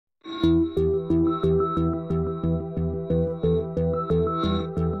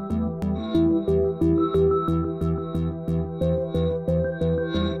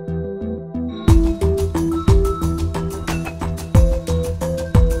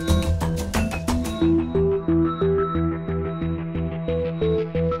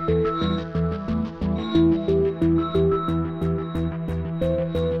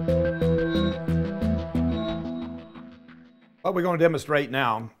What we're going to demonstrate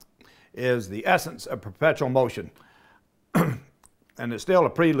now is the essence of perpetual motion. And it's still a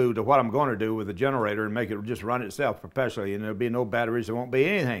prelude to what I'm going to do with the generator and make it just run itself perpetually, and there'll be no batteries, there won't be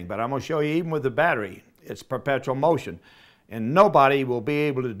anything. But I'm going to show you, even with the battery, it's perpetual motion. And nobody will be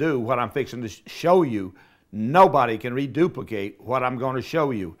able to do what I'm fixing to show you. Nobody can reduplicate what I'm going to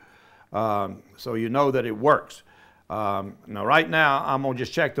show you. So you know that it works. Now right now, I'm going to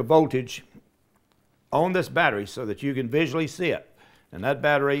just check the voltage on this battery so that you can visually see it. And that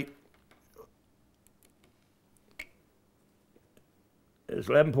battery is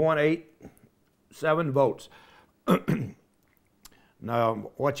 11.87 volts. Now,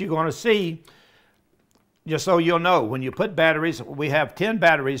 what you're going to see, just so you'll know, when you put batteries, we have 10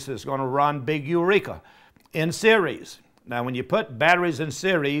 batteries that's going to run Big Eureka in series. Now, when you put batteries in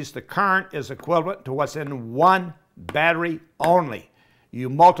series, the current is equivalent to what's in one battery only. You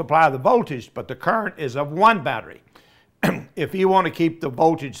multiply the voltage, but the current is of one battery. If you want to keep the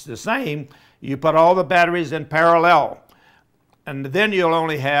voltage the same, you put all the batteries in parallel, and then you'll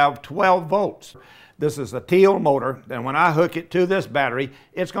only have 12 volts. This is a teal motor, and when I hook it to this battery,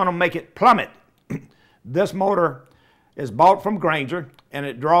 it's going to make it plummet. This motor is bought from Granger, and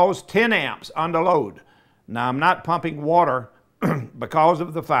it draws 10 amps under load. Now, I'm not pumping water because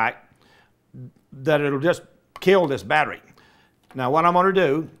of the fact that it'll just kill this battery. Now, what I'm going to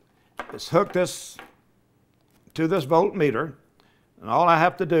do is hook this to this voltmeter, and all I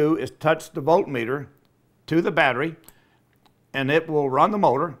have to do is touch the voltmeter to the battery, and it will run the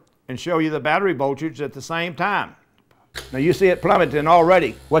motor and show you the battery voltage at the same time. Now, you see it plummeting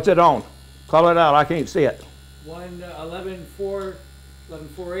already. What's it on? Call it out. I can't see it. 11.4, 11.48,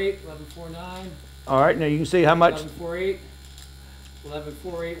 11.49. All right, now you can see how much. 11.48,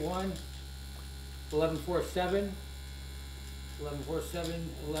 11.481, 11.47, 11.47,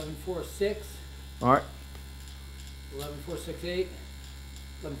 11.46. All right. 11.468,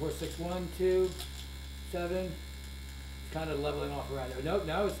 11.461, 2, 7. It's kind of leveling off around there.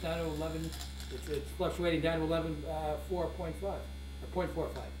 No, it's down to 11. It's fluctuating down to 11.4.5 or 0.45.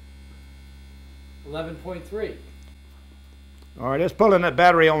 11.3. All right, let's pulling that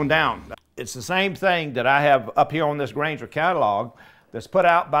battery on down. It's the same thing that I have up here on this Granger catalog that's put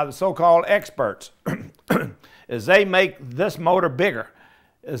out by the so-called experts. As they make this motor bigger,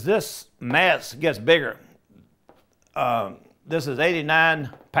 as this mass gets bigger, this is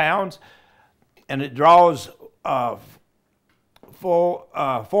 89 pounds, and it draws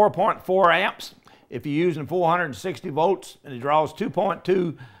 4.4 amps if you're using 460 volts, and it draws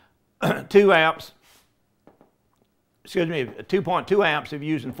 2.2 amps. Excuse me, 2.2 amps if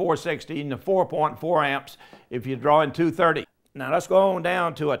you're using 460, and 4.4 amps if you're drawing 230. Now let's go on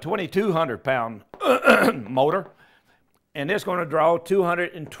down to a 2,200 pound motor, and it's going to draw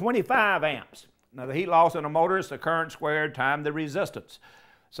 225 amps. Now the heat loss in a motor is the current squared times the resistance.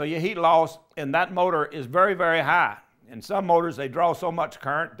 So your heat loss in that motor is very, very high. In some motors, they draw so much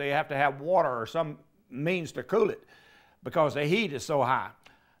current, they have to have water or some means to cool it because the heat is so high.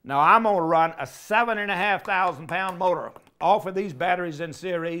 Now I'm going to run a 7,500 pound motor off of these batteries in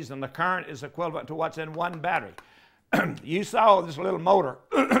series, and the current is equivalent to what's in one battery. You saw this little motor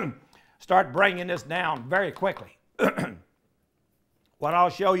start bringing this down very quickly. What I'll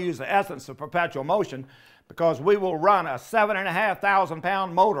show you is the essence of perpetual motion, because we will run a 7,500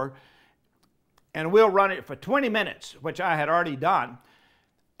 pound motor, and we'll run it for 20 minutes, which I had already done.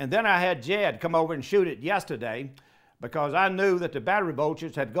 And then I had Jed come over and shoot it yesterday, because I knew that the battery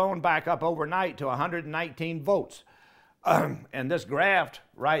voltage had gone back up overnight to 119 volts. And this graph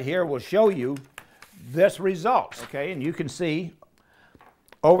right here will show you this result, okay? And you can see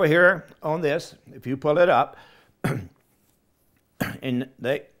over here on this, if you pull it up, and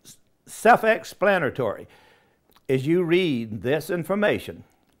the self-explanatory as you read this information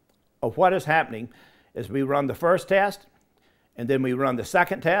of what is happening as we run the first test, and then we run the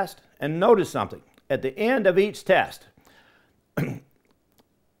second test. And notice something. At the end of each test,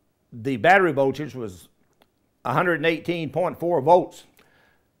 the battery voltage was 118.4 volts.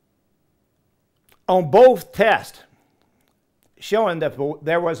 On both tests, showing that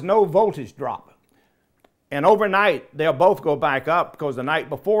there was no voltage drop. And overnight, they'll both go back up, because the night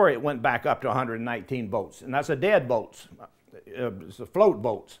before it went back up to 119 volts. And that's a dead volts. It's a float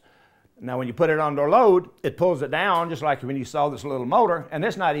volts. Now when you put it under load, it pulls it down, just like when you saw this little motor, and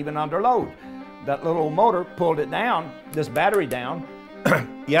it's not even under load. That little motor pulled it down, this battery down.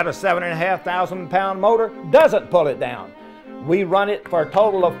 Yet a 7,500 pound motor doesn't pull it down. We run it for a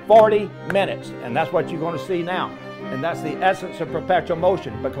total of 40 minutes, and that's what you're going to see now. And that's the essence of perpetual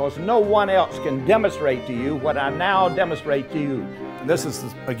motion, because no one else can demonstrate to you what I now demonstrate to you. And this is,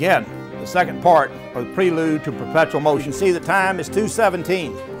 again, the second part of the prelude to perpetual motion. You can see the time is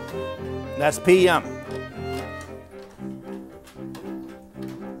 2:17. That's PM.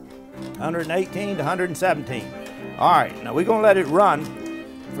 118 to 117. All right, now we're going to let it run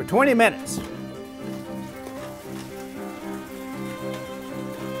for 20 minutes.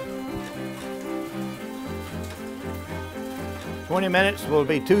 "20 minutes will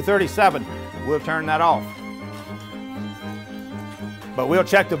be 237. We'll turn that off. But we'll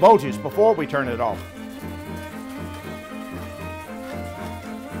check the voltage before we turn it off.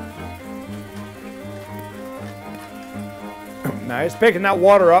 Now it's picking that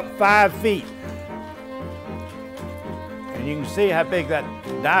water up 5 feet. And you can see how big that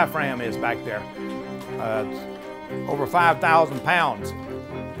diaphragm is back there. It's over 5,000 pounds.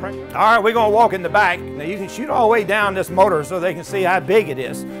 All right, we're going to walk in the back. Now you can shoot all the way down this motor so they can see how big it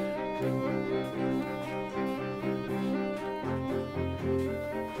is.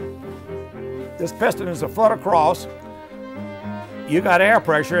 This piston is a foot across. You got air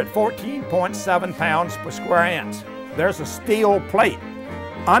pressure at 14.7 pounds per square inch. There's a steel plate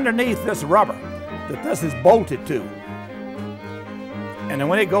underneath this rubber that this is bolted to. And then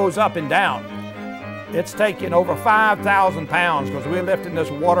when it goes up and down, it's taking over 5,000 pounds because we're lifting this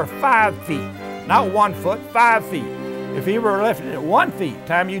water 5 feet. Not 1 foot, 5 feet. If you were lifting it 1 feet,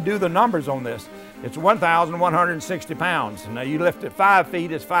 time you do the numbers on this, it's 1,160 pounds. Now you lift it 5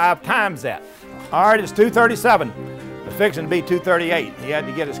 feet, it's 5 times that. All right, it's 237. It's fixing to be 238. He had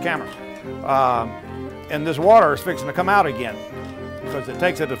to get his camera. And this water is fixing to come out again because it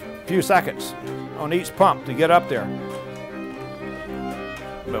takes it a few seconds on each pump to get up there.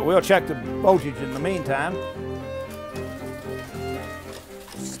 But we'll check the voltage in the meantime.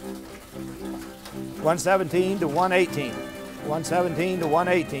 117 to 118. 117 to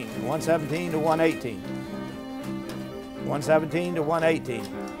 118. 117 to 118. 117 to 118.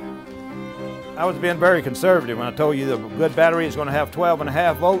 I was being very conservative when I told you the good battery is going to have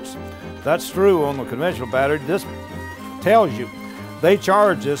 12.5 volts. That's true on the conventional battery. This tells you they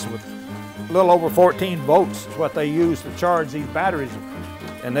charge this with a little over 14 volts is what they use to charge these batteries.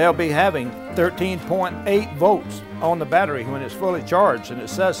 And they'll be having 13.8 volts on the battery when it's fully charged, and it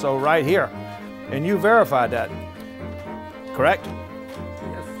says so right here. And you verified that, correct?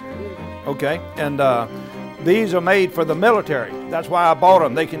 Yes, I did. Okay, and these are made for the military. That's why I bought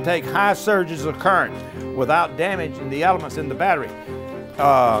them. They can take high surges of current without damaging the elements in the battery.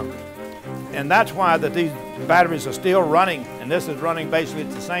 And that's why that these batteries are still running, and this is running basically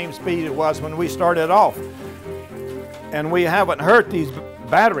at the same speed it was when we started off. And we haven't hurt these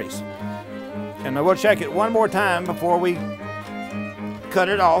batteries. And we'll check it one more time before we cut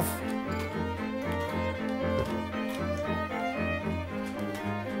it off.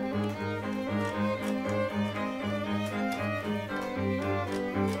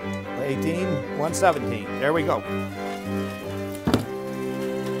 $18, $117. There we go.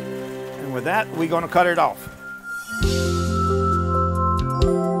 And with that, we're going to cut it off.